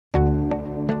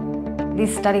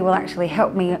This study will actually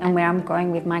help me and where I'm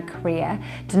going with my career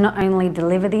to not only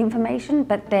deliver the information,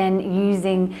 but then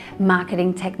using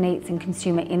marketing techniques and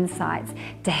consumer insights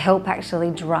to help actually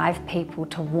drive people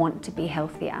to want to be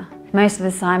healthier. Most of the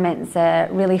assignments are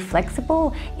really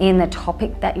flexible in the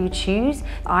topic that you choose.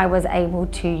 I was able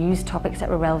to use topics that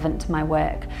were relevant to my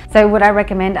work. So would I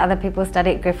recommend other people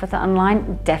study at Griffith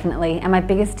online? Definitely. And my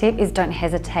biggest tip is don't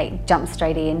hesitate, jump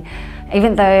straight in.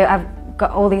 Even though I've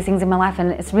got all these things in my life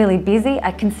and it's really busy,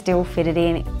 I can still fit it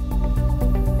in.